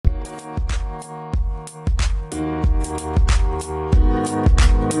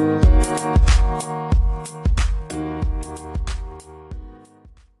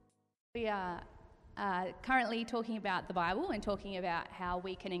currently talking about the Bible and talking about how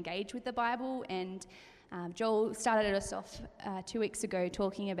we can engage with the Bible. And Joel started us off 2 weeks ago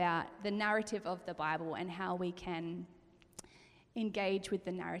talking about the narrative of the Bible and how we can engage with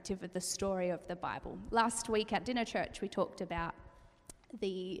the narrative of the story of the Bible. Last week at dinner church, we talked about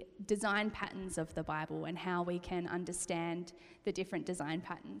the design patterns of the Bible and how we can understand the different design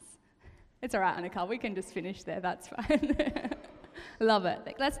patterns. It's all right, Annika, we can just finish there, that's fine. Love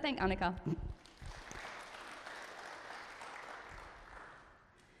it. Let's thank Annika.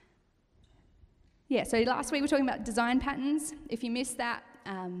 Yeah, so last week we were talking about design patterns. If you missed that,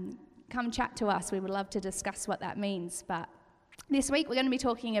 come chat to us. We would love to discuss what that means. But this week we're going to be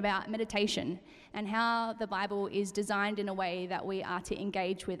talking about meditation and how the Bible is designed in a way that we are to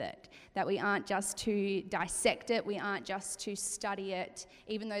engage with it, that we aren't just to dissect it, we aren't just to study it,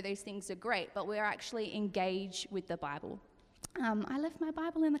 even though those things are great, but we're actually engaged with the Bible. I left my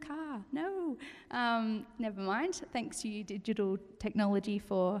Bible in the car. No. Never mind. Thanks to you, digital technology,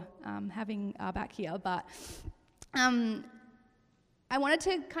 for having our back here. But I wanted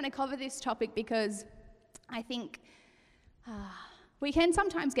to kind of cover this topic because I think we can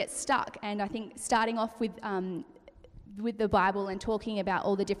sometimes get stuck. And I think starting off with the Bible and talking about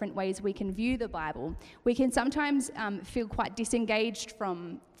all the different ways we can view the Bible, we can sometimes feel quite disengaged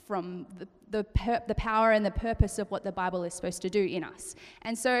from the power and the purpose of what the Bible is supposed to do in us.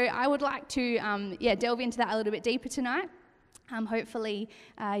 And so I would like to delve into that a little bit deeper tonight. Hopefully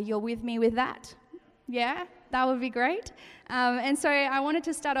you're with me with that. Yeah, that would be great. And so I wanted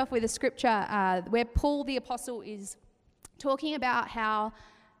to start off with a scripture where Paul the Apostle is talking about how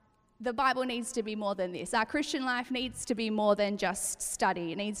the Bible needs to be more than this. Our Christian life needs to be more than just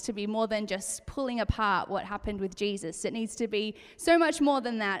study. It needs to be more than just pulling apart what happened with Jesus. It needs to be so much more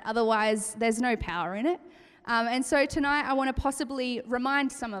than that. Otherwise, there's no power in it. And so tonight, I want to possibly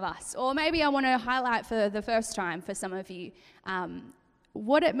remind some of us, or maybe I want to highlight for the first time for some of you,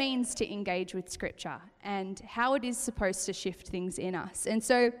 what it means to engage with Scripture and how it is supposed to shift things in us. And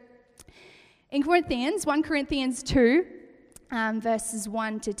so in 1 Corinthians 2, verses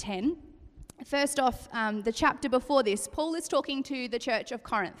 1 to 10. First off, the chapter before this, Paul is talking to the church of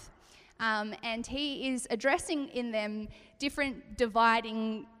Corinth, and he is addressing in them different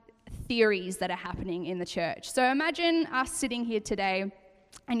dividing theories that are happening in the church. So imagine us sitting here today,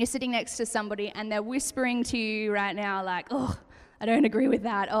 and you're sitting next to somebody, and they're whispering to you right now, like, oh, I don't agree with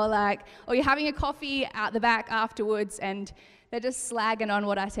that, or you're having a coffee out the back afterwards, and they're just slagging on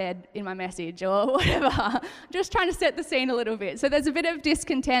what I said in my message or whatever. Just trying to set the scene a little bit. So there's a bit of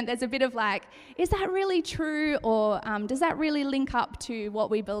discontent. There's a bit of like, is that really true? Or does that really link up to what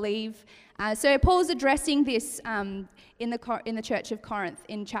we believe? So Paul's addressing this in the church of Corinth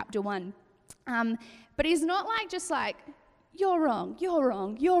in chapter 1. But he's not like, you're wrong, you're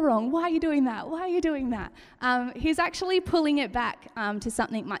wrong, you're wrong. Why are you doing that? Why are you doing that? He's actually pulling it back to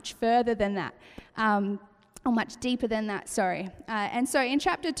something much further than that. Or much deeper than that, sorry. And so in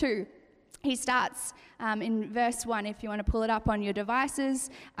chapter 2, he starts in verse 1, if you want to pull it up on your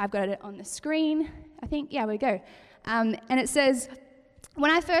devices. I've got it on the screen, I think. Yeah, we go. And it says, "When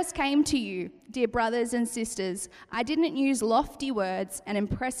I first came to you, dear brothers and sisters, I didn't use lofty words and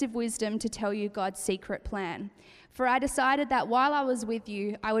impressive wisdom to tell you God's secret plan. For I decided that while I was with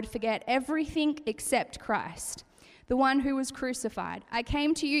you, I would forget everything except Christ, the one who was crucified. I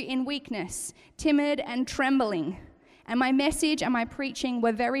came to you in weakness, timid and trembling, and my message and my preaching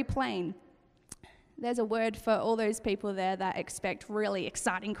were very plain." There's a word for all those people there that expect really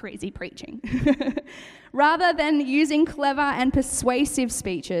exciting, crazy preaching. "Rather than using clever and persuasive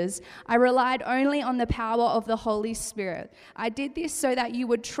speeches, I relied only on the power of the Holy Spirit. I did this so that you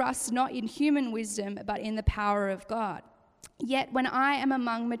would trust not in human wisdom, but in the power of God. Yet when I am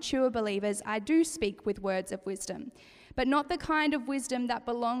among mature believers, I do speak with words of wisdom, but not the kind of wisdom that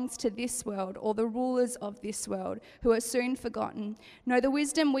belongs to this world or the rulers of this world, who are soon forgotten. No, the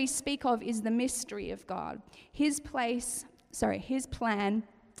wisdom we speak of is the mystery of God, His plan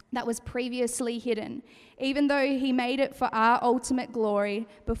that was previously hidden, even though He made it for our ultimate glory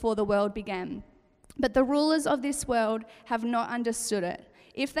before the world began. But the rulers of this world have not understood it.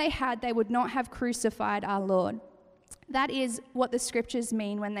 If they had, they would not have crucified our Lord. That is what the scriptures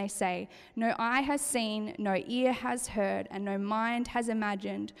mean when they say, no eye has seen, no ear has heard, and no mind has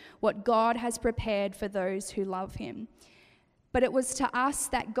imagined what God has prepared for those who love Him. But it was to us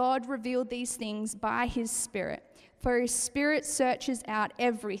that God revealed these things by His Spirit. For His Spirit searches out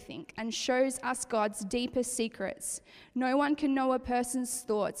everything and shows us God's deepest secrets. No one can know a person's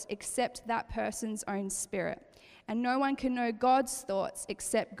thoughts except that person's own spirit. And no one can know God's thoughts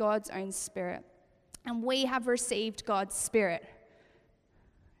except God's own Spirit. And we have received God's Spirit.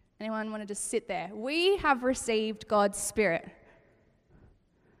 Anyone want to just sit there? We have received God's Spirit.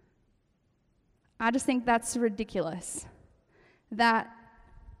 I just think that's ridiculous. That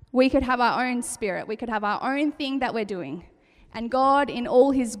we could have our own spirit. We could have our own thing that we're doing. And God, in all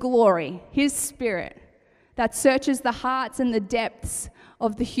his glory, his Spirit, that searches the hearts and the depths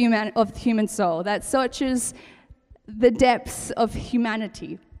of the human soul, that searches the depths of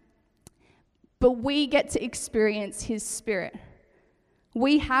humanity. But we get to experience his Spirit.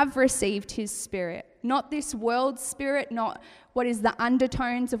 We have received his Spirit, not this world's spirit, not what is the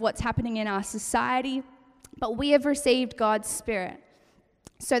undertones of what's happening in our society, but we have received God's Spirit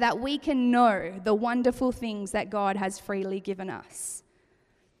so that we can know the wonderful things that God has freely given us.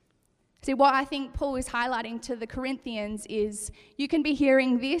 See, what I think Paul is highlighting to the Corinthians is you can be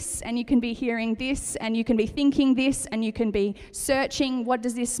hearing this, and you can be hearing this, and you can be thinking this, and you can be searching, what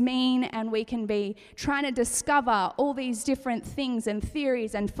does this mean? And we can be trying to discover all these different things and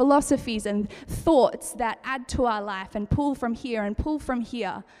theories and philosophies and thoughts that add to our life and pull from here and pull from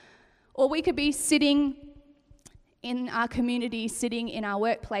here. Or we could be sitting in our community, sitting in our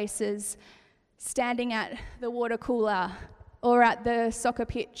workplaces, standing at the water cooler or at the soccer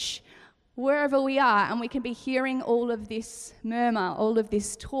pitch, wherever we are, and we can be hearing all of this murmur, all of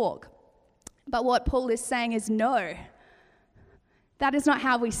this talk. But what Paul is saying is no, that is not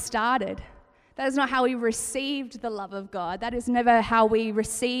how we started. That is not how we received the love of God. That is never how we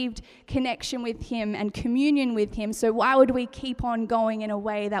received connection with him and communion with him. So why would we keep on going in a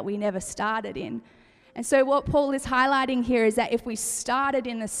way that we never started in? And so what Paul is highlighting here is that if we started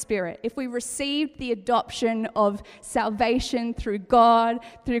in the Spirit, if we received the adoption of salvation through God,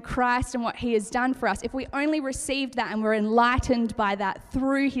 through Christ and what he has done for us, if we only received that and were enlightened by that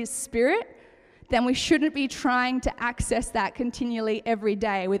through his Spirit, then we shouldn't be trying to access that continually every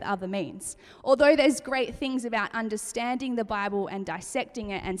day with other means. Although there's great things about understanding the Bible and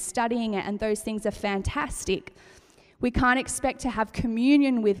dissecting it and studying it, and those things are fantastic, we can't expect to have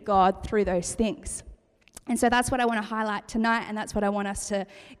communion with God through those things. And so that's what I want to highlight tonight, and that's what I want us to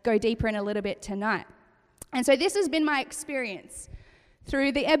go deeper in a little bit tonight. And so this has been my experience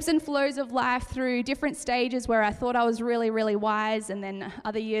through the ebbs and flows of life, through different stages where I thought I was really, really wise, and then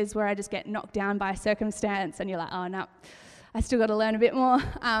other years where I just get knocked down by circumstance and you're like, oh no, I still got to learn a bit more.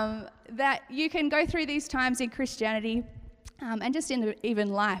 That you can go through these times in Christianity and just in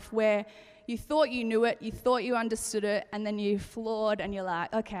even life where you thought you knew it, you thought you understood it, and then you flawed and you're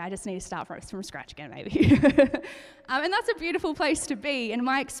like, okay, I just need to start from scratch again maybe. And that's a beautiful place to be. And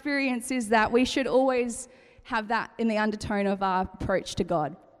my experience is that we should always have that in the undertone of our approach to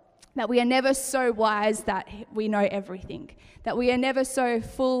God. That we are never so wise that we know everything. That we are never so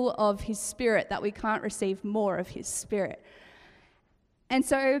full of his Spirit that we can't receive more of his Spirit. And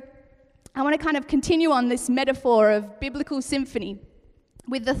so I want to kind of continue on this metaphor of biblical symphony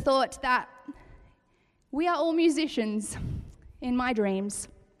with the thought that we are all musicians in my dreams.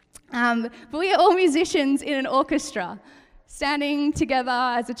 But we are all musicians in an orchestra, standing together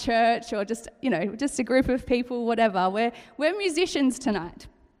as a church or just a group of people, whatever. We're musicians tonight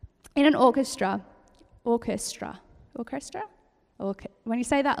in an orchestra. Orchestra. When you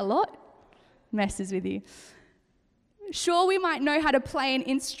say that a lot, it messes with you. Sure, we might know how to play an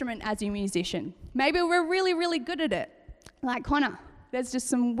instrument as a musician. Maybe we're really, really good at it, like Connor. There's just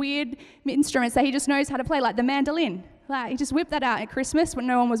some weird instruments that he just knows how to play, like the mandolin. Like he just whipped that out at Christmas when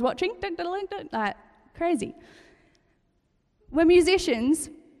no one was watching. Like crazy. We're musicians.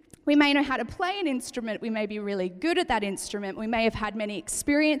 We may know how to play an instrument. We may be really good at that instrument. We may have had many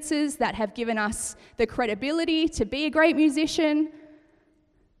experiences that have given us the credibility to be a great musician.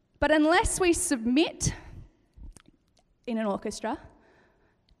 But unless we submit in an orchestra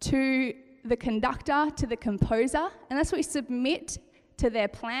to the conductor, to the composer, unless we submit to their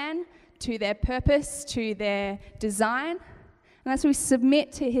plan, to their purpose, to their design, unless we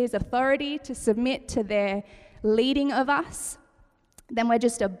submit to his authority, to submit to their leading of us, then we're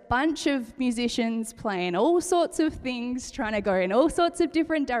just a bunch of musicians playing all sorts of things, trying to go in all sorts of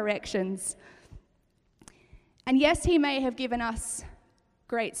different directions. And yes, he may have given us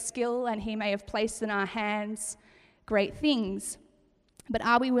great skill and he may have placed in our hands great things, but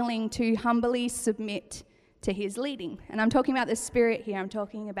are we willing to humbly submit to his leading? And I'm talking about the Spirit here, I'm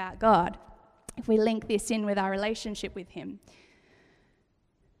talking about God. If we link this in with our relationship with him,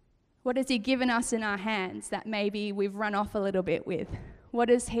 what has he given us in our hands that maybe we've run off a little bit with? What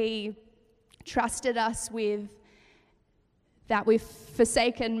has he trusted us with that we've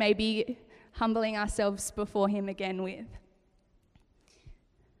forsaken, maybe humbling ourselves before him again with?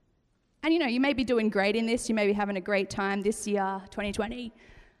 And you may be doing great in this, you may be having a great time this year, 2020,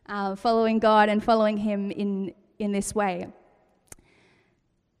 following God and following him in this way.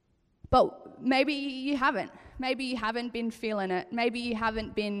 But maybe you haven't. Maybe you haven't been feeling it. Maybe you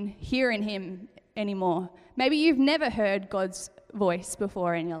haven't been hearing him anymore. Maybe you've never heard God's voice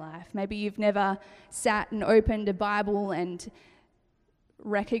before in your life. Maybe you've never sat and opened a Bible and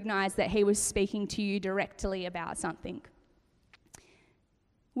recognized that he was speaking to you directly about something.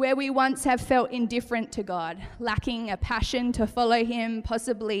 Where we once have felt indifferent to God, lacking a passion to follow him,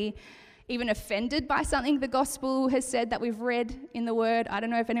 possibly even offended by something the gospel has said that we've read in the word. I don't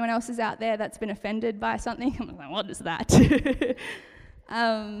know if anyone else is out there that's been offended by something. I'm like, what is that?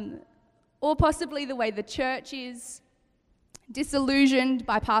 Or possibly the way the church is, disillusioned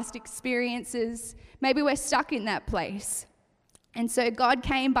by past experiences. Maybe we're stuck in that place. And so God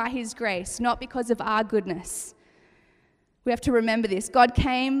came by his grace, not because of our goodness. We have to remember this. God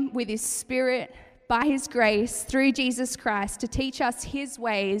came with his Spirit by his grace through Jesus Christ to teach us his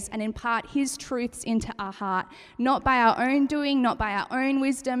ways and impart his truths into our heart, not by our own doing, not by our own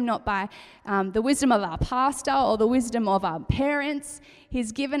wisdom, not by the wisdom of our pastor or the wisdom of our parents.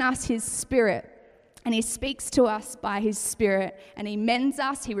 He's given us his Spirit, and he speaks to us by his Spirit, and he mends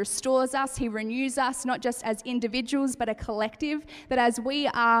us, he restores us, he renews us, not just as individuals, but a collective, that as we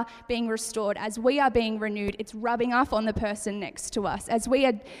are being restored, as we are being renewed, it's rubbing off on the person next to us. As we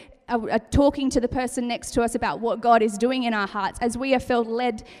are talking to the person next to us about what God is doing in our hearts, as we are felt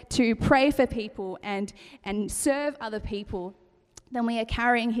led to pray for people and serve other people, then we are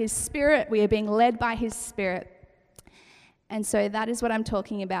carrying his Spirit, we are being led by his Spirit. And so that is what I'm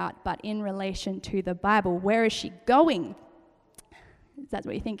talking about, but in relation to the Bible. Where is she going? That's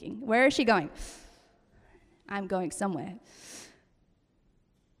what you're thinking. Where is she going? I'm going somewhere.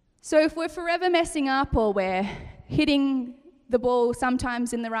 So if we're forever messing up, or we're hitting the ball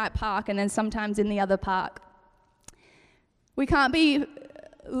sometimes in the right park and then sometimes in the other park, we can't be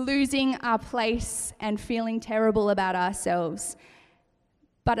losing our place and feeling terrible about ourselves.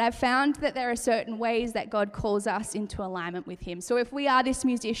 But I've found that there are certain ways that God calls us into alignment with him. So if we are this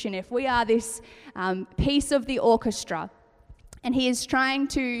musician, if we are this piece of the orchestra, and he is trying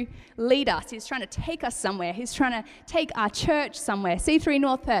to lead us, he's trying to take us somewhere, he's trying to take our church somewhere, C3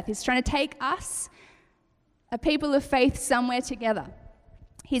 North Perth, he's trying to take us, a people of faith, somewhere together.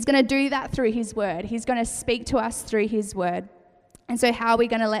 He's going to do that through his word. He's going to speak to us through his word. And so how are we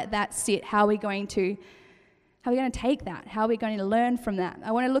going to let that sit? How are we going to take that? How are we going to learn from that?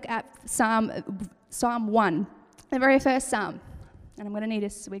 I want to look at Psalm 1, the very first psalm. And I'm going to need a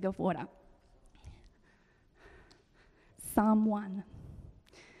swig of water. Psalm 1.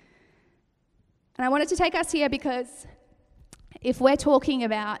 And I wanted to take us here because if we're talking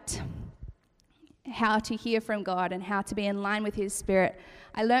about how to hear from God and how to be in line with his Spirit,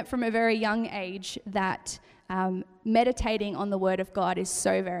 I learnt from a very young age that meditating on the word of God is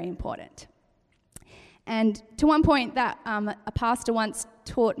so very important. And to one point that a pastor once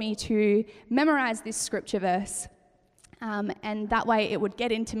taught me to memorize this scripture verse, and that way it would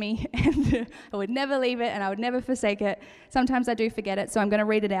get into me and I would never leave it and I would never forsake it. Sometimes I do forget it, so I'm going to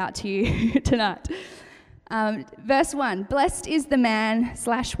read it out to you tonight. Verse 1, blessed is the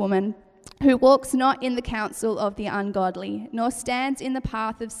man/woman who walks not in the counsel of the ungodly, nor stands in the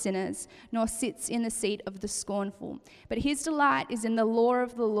path of sinners, nor sits in the seat of the scornful. But his delight is in the law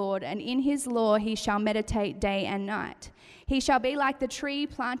of the Lord, and in his law he shall meditate day and night. He shall be like the tree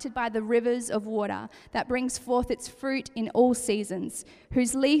planted by the rivers of water, that brings forth its fruit in all seasons,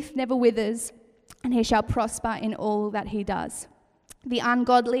 whose leaf never withers, and he shall prosper in all that he does. The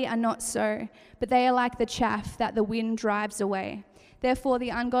ungodly are not so, but they are like the chaff that the wind drives away. Therefore the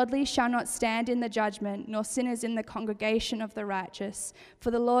ungodly shall not stand in the judgment, nor sinners in the congregation of the righteous.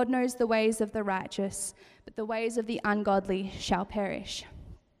 For the Lord knows the ways of the righteous, but the ways of the ungodly shall perish.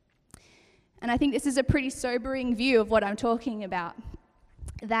 And I think this is a pretty sobering view of what I'm talking about.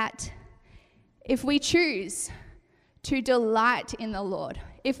 That if we choose to delight in the Lord,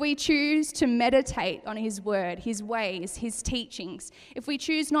 if we choose to meditate on his word, his ways, his teachings, if we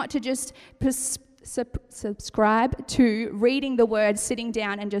choose not to just subscribe to reading the word, sitting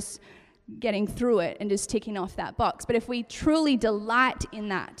down and just getting through it and just ticking off that box, but if we truly delight in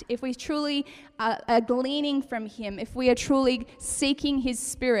that, if we truly are gleaning from him, if we are truly seeking his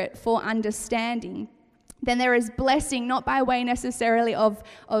Spirit for understanding, then there is blessing, not by way necessarily of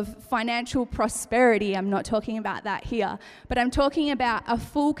financial prosperity. I'm not talking about that here, but I'm talking about a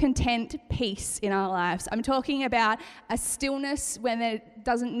full content peace in our lives. I'm talking about a stillness when there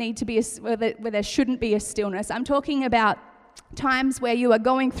doesn't need to be, where there shouldn't be a stillness. I'm talking about times where you are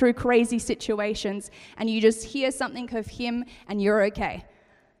going through crazy situations and you just hear something of him and you're okay.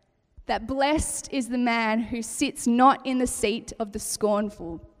 That blessed is the man who sits not in the seat of the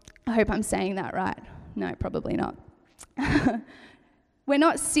scornful. I hope I'm saying that right. No, probably not. We're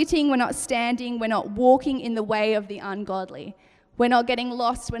not sitting, we're not standing, we're not walking in the way of the ungodly. We're not getting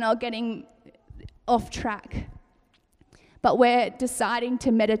lost, we're not getting off track. But we're deciding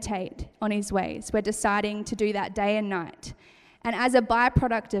to meditate on his ways. We're deciding to do that day and night. And as a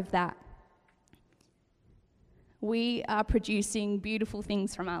byproduct of that, we are producing beautiful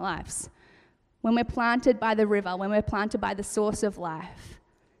things from our lives. When we're planted by the river, when we're planted by the source of life,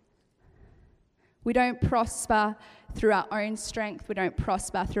 we don't prosper through our own strength, we don't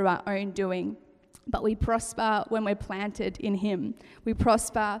prosper through our own doing, but we prosper when we're planted in him. We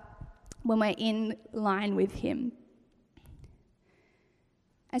prosper when we're in line with him.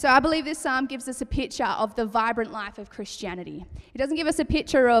 And so I believe this psalm gives us a picture of the vibrant life of Christianity. It doesn't give us a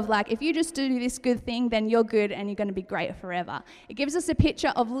picture of like, if you just do this good thing, then you're good and you're going to be great forever. It gives us a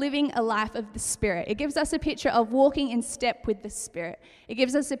picture of living a life of the Spirit. It gives us a picture of walking in step with the Spirit. It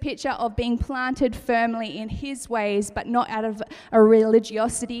gives us a picture of being planted firmly in his ways, but not out of a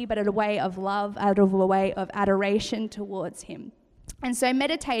religiosity, but out of a way of love, out of a way of adoration towards him. And so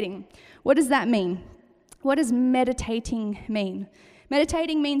meditating, what does that mean? What does meditating mean?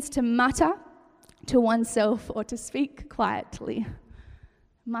 Meditating means to mutter to oneself or to speak quietly.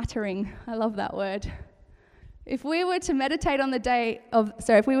 Muttering, I love that word. If we were to meditate on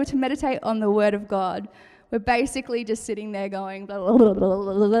if we were to meditate on the word of God, we're basically just sitting there going, blah, blah, blah,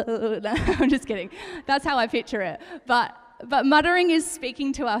 blah, blah, blah. I'm just kidding. That's how I picture it. But muttering is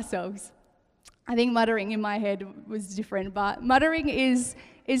speaking to ourselves. I think muttering in my head was different, but muttering is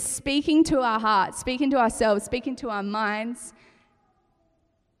speaking to our hearts, speaking to ourselves, speaking to our minds.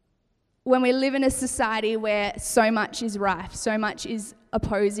 When we live in a society where so much is rife, so much is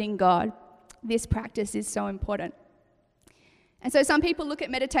opposing God, this practice is so important. And so some people look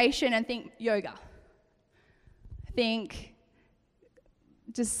at meditation and think yoga. Think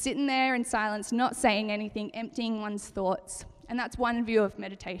just sitting there in silence, not saying anything, emptying one's thoughts. And that's one view of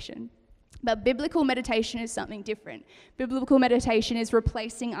meditation. But biblical meditation is something different. Biblical meditation is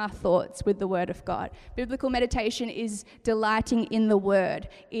replacing our thoughts with the Word of God. Biblical meditation is delighting in the Word,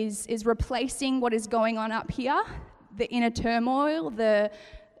 is replacing what is going on up here, the inner turmoil, that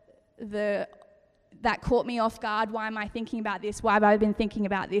caught me off guard. Why am I thinking about this? Why have I been thinking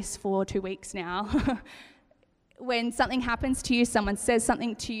about this for 2 weeks now? When something happens to you, someone says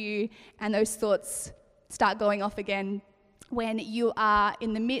something to you, and those thoughts start going off again. When you are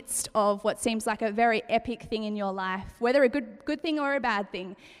in the midst of what seems like a very epic thing in your life, whether a good thing or a bad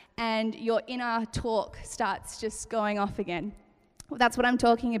thing, and your inner talk starts just going off again. Well, that's what I'm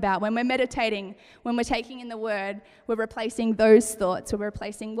talking about. When we're meditating, when we're taking in the Word, we're replacing those thoughts, we're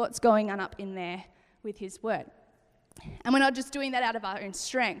replacing what's going on up in there with His Word. And we're not just doing that out of our own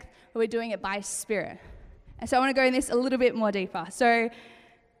strength, but we're doing it by Spirit. And so I want to go in this a little bit more deeper. So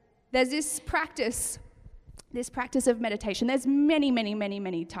there's this practice of meditation. There's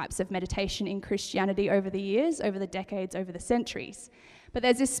many types of meditation in Christianity over the years, over the decades, over the centuries. But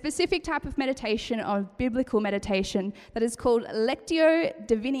there's this specific type of meditation, of biblical meditation, that is called Lectio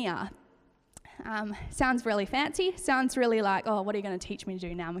Divina. Sounds really fancy. Sounds really like, oh, what are you going to teach me to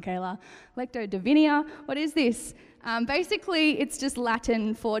do now, Michaela? Lectio Divina, what is this? Basically, it's just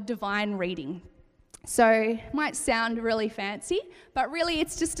Latin for divine reading. So it might sound really fancy, but really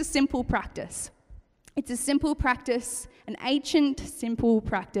it's just a simple practice. It's a simple practice, an ancient, simple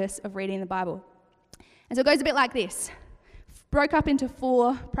practice of reading the Bible. And so it goes a bit like this. Broke up into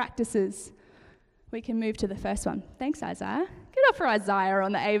 4 practices. We can move to the first one. Thanks, Isaiah. Get up for Isaiah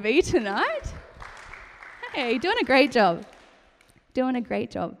on the AV tonight. Hey, doing a great job. Doing a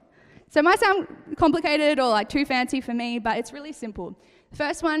great job. So it might sound complicated or like too fancy for me, but it's really simple. The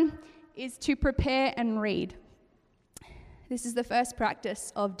first one is to prepare and read. This is the first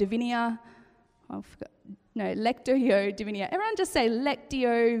practice of Divinia. Lectio Divina. Everyone just say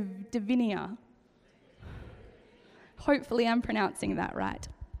Lectio Divina. Hopefully I'm pronouncing that right.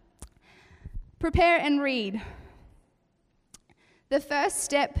 Prepare and read. The first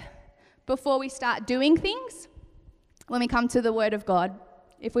step before we start doing things, when we come to the Word of God,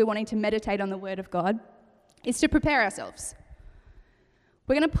 if we're wanting to meditate on the Word of God, is to prepare ourselves.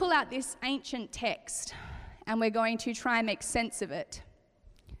 We're going to pull out this ancient text and we're going to try and make sense of it.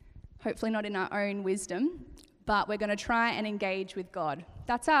 Hopefully not in our own wisdom, but we're going to try and engage with God.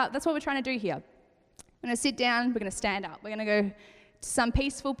 That's what we're trying to do here. We're going to sit down, we're going to stand up. We're going to go to some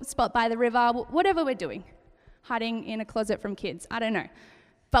peaceful spot by the river, whatever we're doing. Hiding in a closet from kids, I don't know.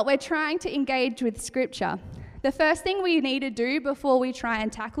 But we're trying to engage with Scripture. The first thing we need to do before we try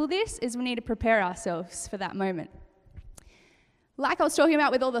and tackle this is we need to prepare ourselves for that moment. Like I was talking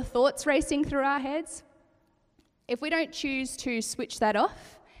about with all the thoughts racing through our heads, if we don't choose to switch that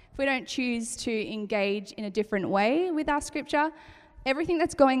off, if we don't choose to engage in a different way with our Scripture, everything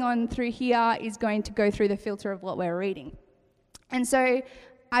that's going on through here is going to go through the filter of what we're reading. And so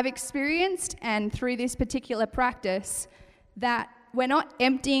I've experienced, and through this particular practice, that we're not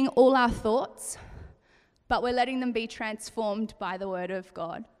emptying all our thoughts, but we're letting them be transformed by the Word of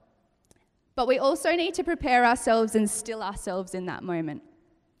God. But we also need to prepare ourselves and still ourselves in that moment.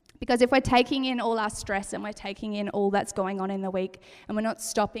 Because if we're taking in all our stress and we're taking in all that's going on in the week and we're not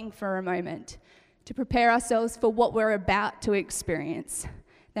stopping for a moment to prepare ourselves for what we're about to experience,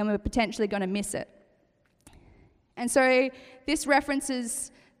 then we're potentially going to miss it. And so this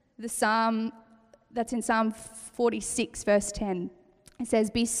references the psalm that's in Psalm 46, verse 10. It says,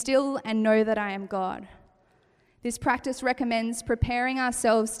 "Be still and know that I am God." This practice recommends preparing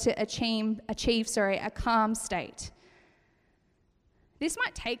ourselves to achieve a calm state. This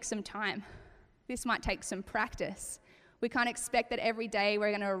might take some time. This might take some practice. We can't expect that every day we're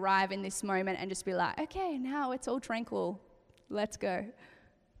going to arrive in this moment and just be like, okay, now it's all tranquil. Let's go.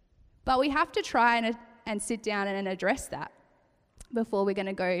 But we have to try and sit down and address that before we're going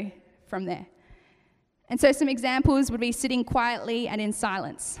to go from there. And so some examples would be sitting quietly and in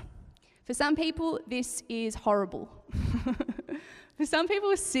silence. For some people, this is horrible. For some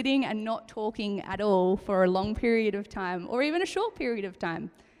people, sitting and not talking at all for a long period of time, or even a short period of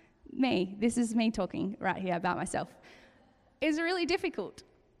time, this is me talking right here about myself, is really difficult.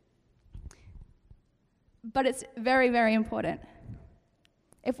 But it's very, very important.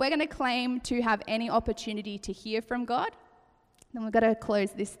 If we're going to claim to have any opportunity to hear from God, then we've got to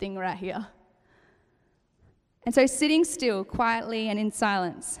close this thing right here. And so sitting still, quietly and in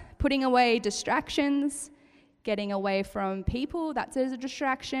silence, putting away distractions, getting away from people, that's a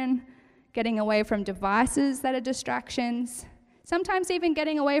distraction, getting away from devices that are distractions, sometimes even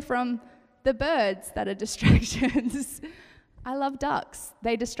getting away from the birds that are distractions. I love ducks.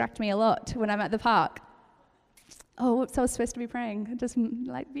 They distract me a lot when I'm at the park. Oh, whoops, I was supposed to be praying. I just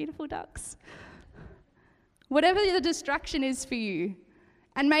like beautiful ducks. Whatever the distraction is for you,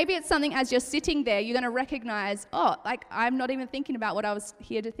 and maybe it's something as you're sitting there, you're going to recognize, I'm not even thinking about what I was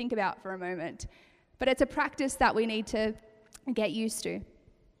here to think about for a moment. But it's a practice that we need to get used to.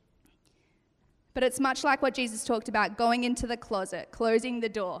 But it's much like what Jesus talked about, going into the closet, closing the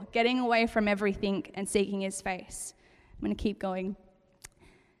door, getting away from everything and seeking his face. I'm going to keep going.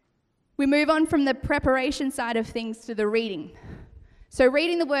 We move on from the preparation side of things to the reading. So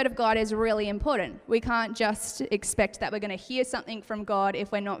reading the Word of God is really important. We can't just expect that we're going to hear something from God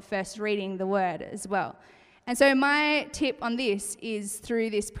if we're not first reading the Word as well. And so my tip on this is, through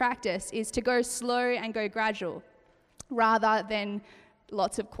this practice, is to go slow and go gradual rather than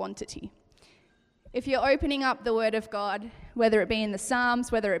lots of quantity. If you're opening up the Word of God, whether it be in the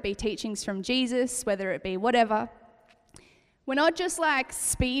Psalms, whether it be teachings from Jesus, whether it be whatever, we're not just like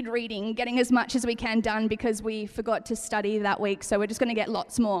speed reading, getting as much as we can done because we forgot to study that week, so we're just going to get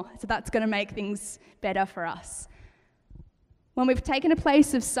lots more. So that's going to make things better for us. When we've taken a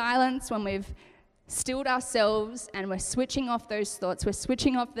place of silence, when we've stilled ourselves and we're switching off those thoughts, we're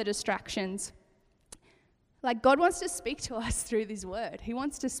switching off the distractions, like God wants to speak to us through this Word. He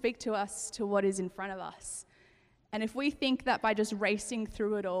wants to speak to us to what is in front of us. And if we think that by just racing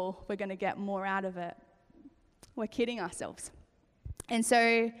through it all, we're going to get more out of it, we're kidding ourselves. And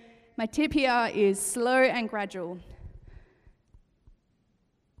so my tip here is slow and gradual.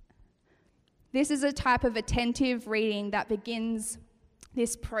 This is a type of attentive reading that begins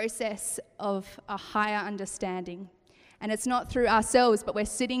this process of a higher understanding. And it's not through ourselves, but we're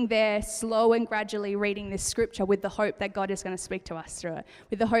sitting there slow and gradually reading this scripture with the hope that God is going to speak to us through it,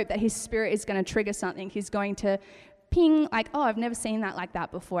 with the hope that his Spirit is going to trigger something. He's going to ping, like, oh, I've never seen that like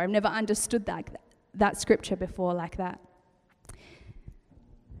that before. I've never understood that scripture before like that.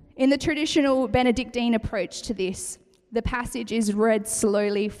 In the traditional Benedictine approach to this, the passage is read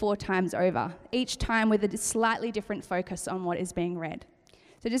slowly 4 times over, each time with a slightly different focus on what is being read.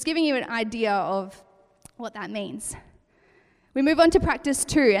 So just giving you an idea of what that means. We move on to practice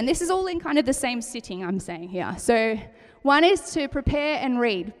 2, and this is all in kind of the same sitting I'm saying here. So one is to prepare and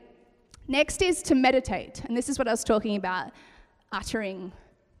read. Next is to meditate, and this is what I was talking about, uttering.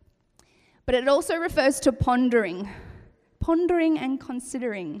 But it also refers to pondering and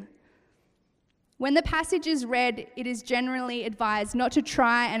considering. When the passage is read, it is generally advised not to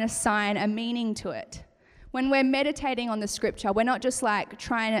try and assign a meaning to it. When we're meditating on the scripture, we're not just like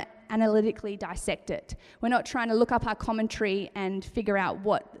trying to analytically dissect it. We're not trying to look up our commentary and figure out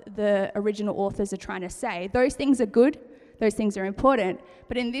what the original authors are trying to say. Those things are good, those things are important,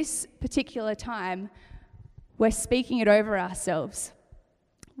 but in this particular time, we're speaking it over ourselves.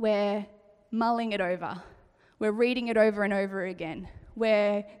 We're mulling it over. We're reading it over and over again.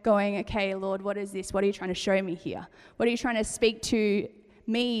 we're going, okay, Lord, what is this? What are you trying to show me here? What are you trying to speak to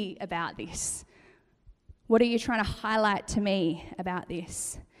me about this? What are you trying to highlight to me about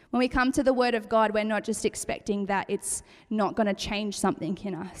this? When we come to the Word of God, we're not just expecting that it's not going to change something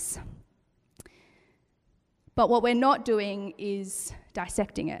in us. But what we're not doing is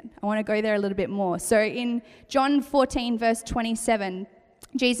dissecting it. I want to go there a little bit more. So in John 14, verse 27,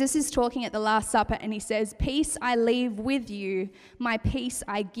 Jesus is talking at the Last Supper and he says, "Peace I leave with you, my peace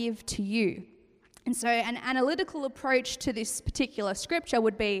I give to you." And so an analytical approach to this particular scripture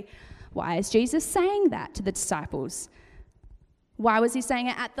would be, why is Jesus saying that to the disciples? Why was he saying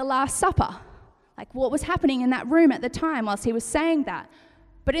it at the Last Supper? Like, what was happening in that room at the time whilst he was saying that?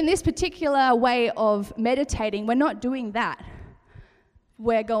 But in this particular way of meditating, we're not doing that.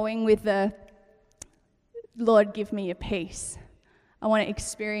 We're going with the, Lord, give me your peace. I want to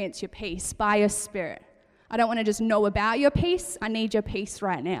experience your peace by your Spirit. I don't want to just know about your peace. I need your peace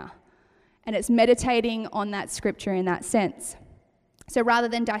right now. And it's meditating on that scripture in that sense. So rather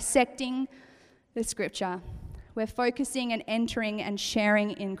than dissecting the scripture, we're focusing and entering and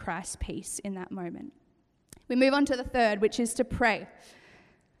sharing in Christ's peace in that moment. We move on to the third, which is to pray.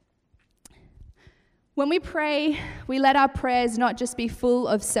 When we pray, we let our prayers not just be full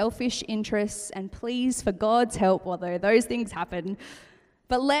of selfish interests and pleas for God's help, although those things happen,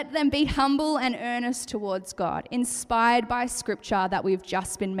 but let them be humble and earnest towards God, inspired by scripture that we've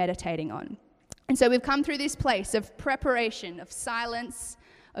just been meditating on. And so we've come through this place of preparation, of silence,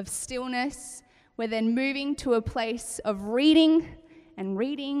 of stillness. We're then moving to a place of reading and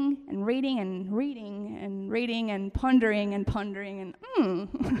reading and reading and reading and reading and pondering and pondering and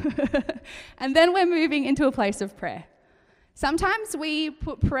and then we're moving into a place of prayer. Sometimes we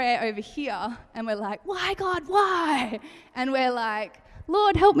put prayer over here and we're like, why God, why? And we're like,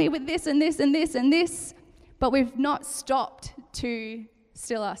 Lord, help me with this and this and this and this. But we've not stopped to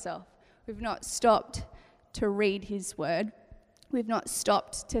still ourselves. We've not stopped to read his word. We've not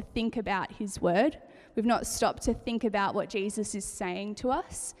stopped to think about his word. We've not stopped to think about what Jesus is saying to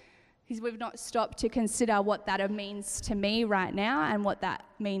us. We've not stopped to consider what that means to me right now and what that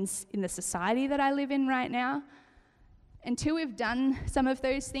means in the society that I live in right now. Until we've done some of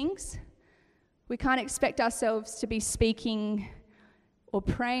those things, we can't expect ourselves to be speaking or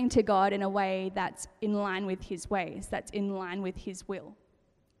praying to God in a way that's in line with his ways, that's in line with his will.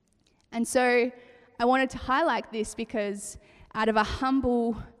 And so I wanted to highlight this because out of a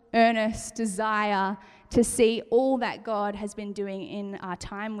humble, earnest desire to see all that God has been doing in our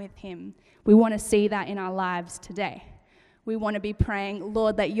time with him, we want to see that in our lives today. We want to be praying,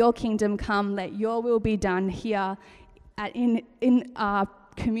 Lord, let your kingdom come, let your will be done here in our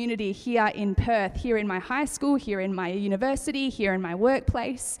community, here in Perth, here in my high school, here in my university, here in my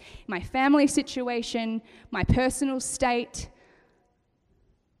workplace, my family situation, my personal state.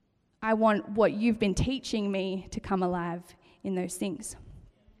 I want what you've been teaching me to come alive in those things.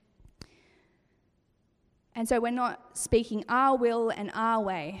 And so we're not speaking our will and our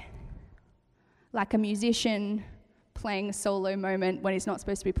way like a musician playing a solo moment when he's not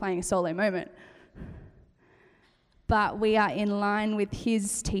supposed to be playing a solo moment. But we are in line with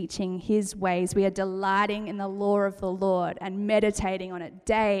his teaching, his ways. We are delighting in the law of the Lord and meditating on it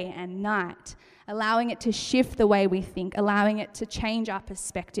day and night, allowing it to shift the way we think, allowing it to change our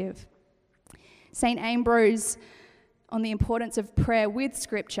perspective. St. Ambrose, on the importance of prayer with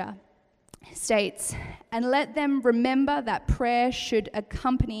scripture, states, "And let them remember that prayer should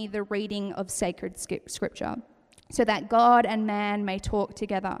accompany the reading of sacred scripture, so that God and man may talk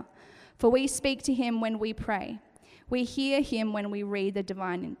together. For we speak to him when we pray. We hear him when we read the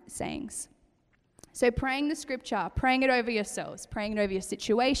divine sayings." So praying the scripture, praying it over yourselves, praying it over your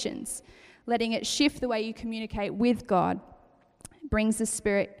situations, letting it shift the way you communicate with God, brings the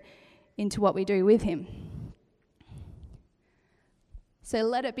Spirit into what we do with him. So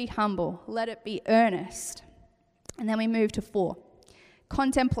let it be humble, let it be earnest. And then we move to 4,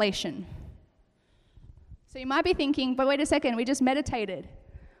 contemplation. So you might be thinking, but wait a second, we just meditated.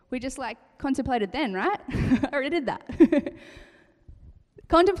 We just contemplated then, right? I already did that.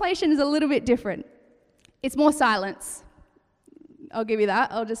 Contemplation is a little bit different. It's more silence. I'll give you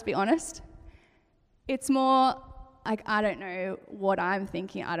that. I'll just be honest. It's more like, I don't know what I'm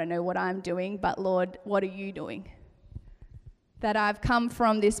thinking. I don't know what I'm doing, but Lord, what are you doing? That I've come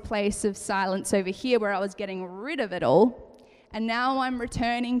from this place of silence over here where I was getting rid of it all, and now I'm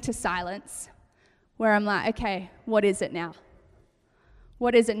returning to silence where I'm like, okay, what is it now?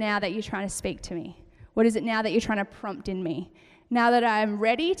 What is it now that you're trying to speak to me? What is it now that you're trying to prompt in me? Now that I'm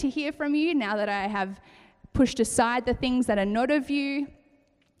ready to hear from you, now that I have pushed aside the things that are not of you,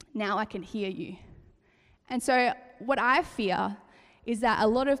 now I can hear you. And so what I fear is that a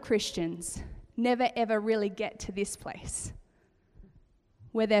lot of Christians never ever really get to this place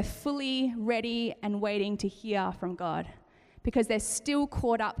where they're fully ready and waiting to hear from God, because they're still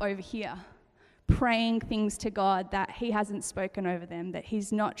caught up over here praying things to God that he hasn't spoken over them, that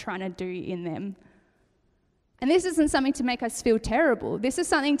he's not trying to do in them. And this isn't something to make us feel terrible. This is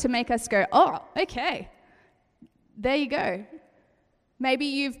something to make us go, oh, okay, there you go. Maybe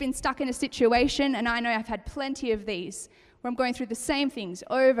you've been stuck in a situation, and I know I've had plenty of these, where I'm going through the same things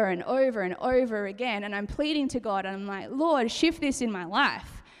over and over and over again, and I'm pleading to God, and I'm like, Lord, shift this in my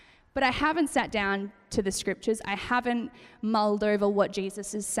life. But I haven't sat down to the scriptures. I haven't mulled over what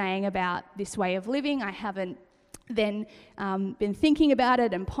Jesus is saying about this way of living. I haven't then been thinking about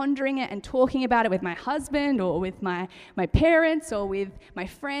it and pondering it and talking about it with my husband or with my parents or with my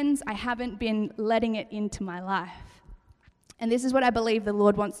friends. I haven't been letting it into my life. And this is what I believe the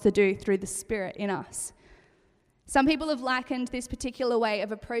Lord wants to do through the Spirit in us. Some people have likened this particular way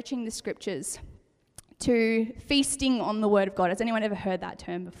of approaching the scriptures to feasting on the Word of God. Has anyone ever heard that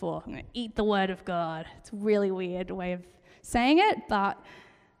term before? I'm going to eat the Word of God. It's a really weird way of saying it, but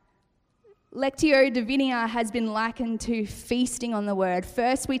Lectio Divina has been likened to feasting on the Word.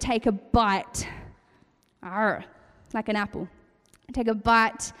 First we take a bite, like an apple. Take a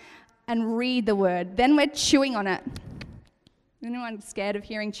bite and read the Word. Then we're chewing on it. Anyone scared of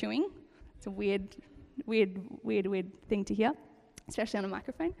hearing chewing? It's a weird thing to hear, especially on a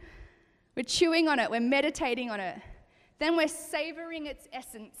microphone. We're chewing on it, we're meditating on it. Then we're savoring its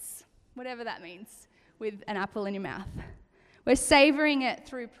essence, whatever that means, with an apple in your mouth. We're savoring it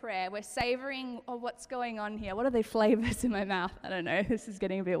through prayer. We're savoring, what's going on here? What are the flavors in my mouth? I don't know, this is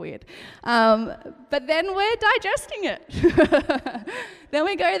getting a bit weird. But then we're digesting it. Then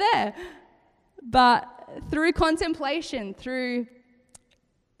we go there. But through contemplation, through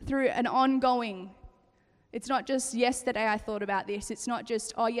an ongoing, it's not just yesterday I thought about this. It's not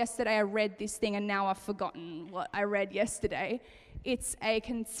just, yesterday I read this thing and now I've forgotten what I read yesterday. It's a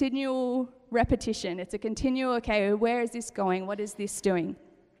continual repetition. It's a continual, okay, where is this going? What is this doing?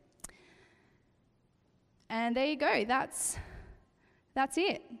 And there you go. That's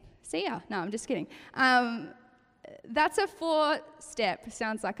it. See ya. No, I'm just kidding. That's a 4-step.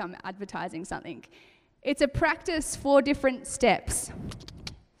 Sounds like I'm advertising something. It's a practice, 4 different steps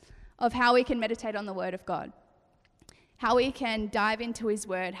of how we can meditate on the Word of God, how we can dive into His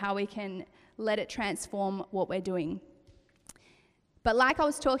Word, how we can let it transform what we're doing. But like I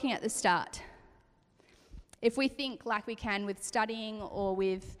was talking at the start, if we think like we can with studying or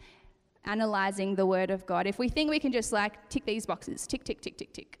with analysing the Word of God, if we think we can just like tick these boxes, tick, tick, tick,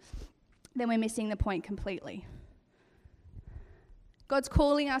 tick, tick, then we're missing the point completely. God's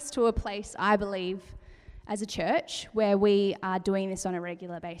calling us to a place, I believe, as a church, where we are doing this on a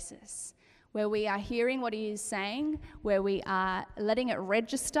regular basis, where we are hearing what He is saying, where we are letting it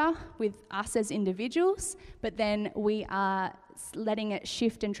register with us as individuals, but then we are letting it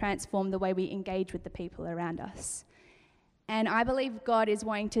shift and transform the way we engage with the people around us. And I believe God is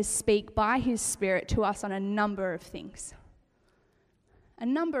wanting to speak by His Spirit to us on a number of things. A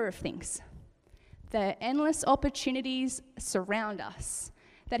number of things. The endless opportunities surround us,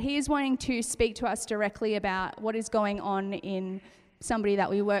 that He is wanting to speak to us directly about what is going on in somebody that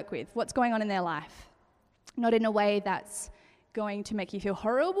we work with, what's going on in their life. Not in a way that's going to make you feel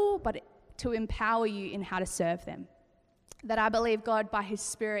horrible, but to empower you in how to serve them. That I believe God, by His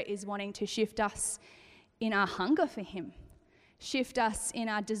Spirit, is wanting to shift us in our hunger for Him, shift us in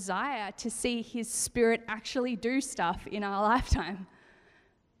our desire to see His Spirit actually do stuff in our lifetime.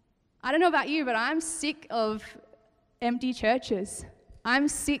 I don't know about you, but I'm sick of empty churches. I'm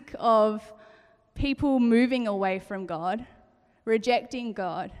sick of people moving away from God, rejecting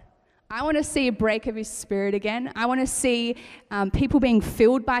God. I want to see a break of His Spirit again. I want to see people being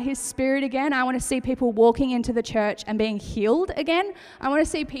filled by His Spirit again. I want to see people walking into the church and being healed again. I want to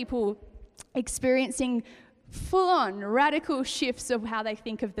see people experiencing full-on radical shifts of how they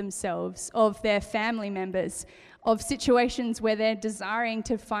think of themselves, of their family members, of situations where they're desiring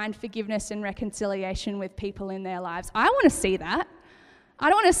to find forgiveness and reconciliation with people in their lives. I want to see that. I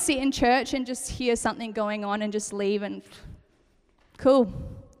don't want to sit in church and just hear something going on and just leave and cool,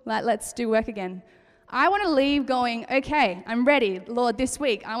 let's do work again. I want to leave going, okay, I'm ready. Lord, this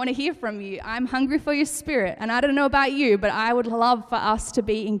week, I want to hear from you. I'm hungry for your Spirit. And I don't know about you, but I would love for us to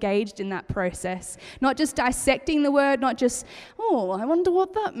be engaged in that process. Not just dissecting the Word, not just, I wonder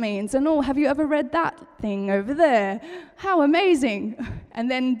what that means. And have you ever read that thing over there? How amazing.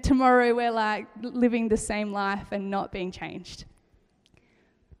 And then tomorrow we're like living the same life and not being changed.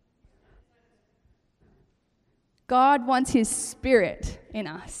 God wants His Spirit in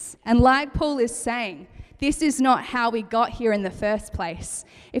us. And like Paul is saying, This is not how we got here in the first place.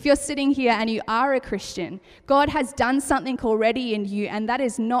 If you're sitting here and you are a Christian, God has done something already in you, and that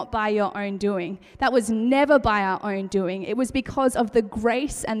is not by your own doing. That was never by our own doing. It was because of the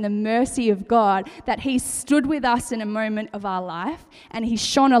grace and the mercy of God that he stood with us in a moment of our life, and he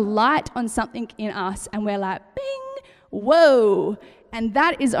shone a light on something in us, and we're like, bing, whoa. And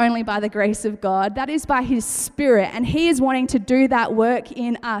that is only by the grace of God. That is by his Spirit. And he is wanting to do that work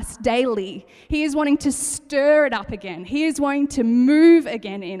in us daily. He is wanting to stir it up again. He is wanting to move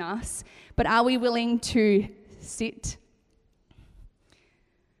again in us. But are we willing to sit,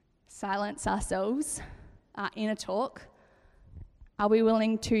 silence ourselves, our inner talk? Are we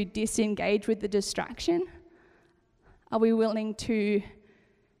willing to disengage with the distraction? Are we willing to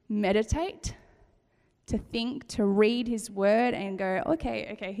meditate? To think, to read his word and go,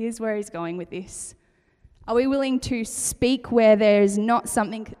 okay, here's where he's going with this. Are we willing to speak where there is not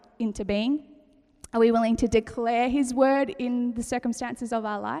something into being? Are we willing to declare his word in the circumstances of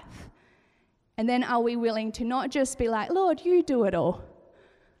our life? And then are we willing to not just be like, Lord, you do it all,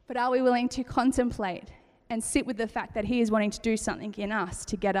 but are we willing to contemplate and sit with the fact that he is wanting to do something in us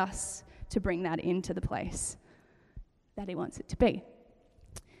to get us to bring that into the place that he wants it to be?